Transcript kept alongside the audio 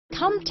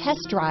Come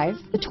test drive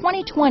the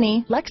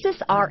 2020 Lexus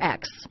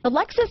RX. The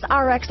Lexus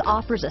RX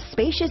offers a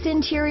spacious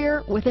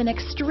interior with an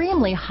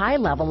extremely high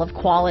level of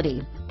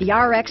quality. The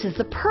RX is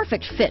the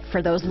perfect fit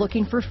for those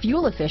looking for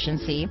fuel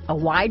efficiency, a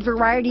wide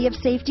variety of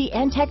safety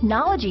and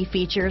technology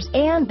features,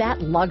 and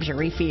that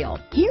luxury feel.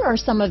 Here are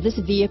some of this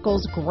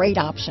vehicle's great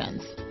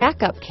options: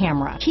 backup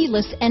camera,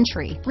 keyless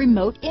entry,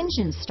 remote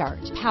engine start,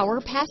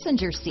 power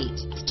passenger seat,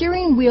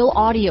 steering wheel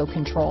audio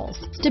controls,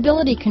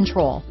 stability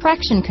control,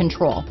 traction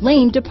control,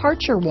 lane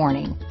departure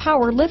warning,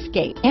 power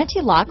liftgate,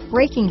 anti-lock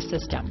braking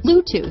system,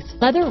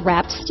 Bluetooth,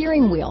 leather-wrapped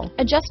steering wheel,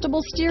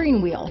 adjustable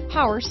steering wheel,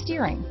 power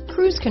steering,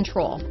 cruise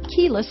control,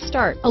 keyless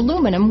start,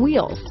 aluminum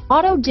wheels,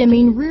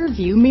 auto-dimming rear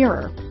view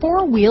mirror,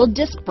 four-wheel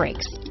disc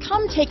brakes.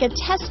 Come take a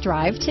test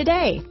drive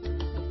today.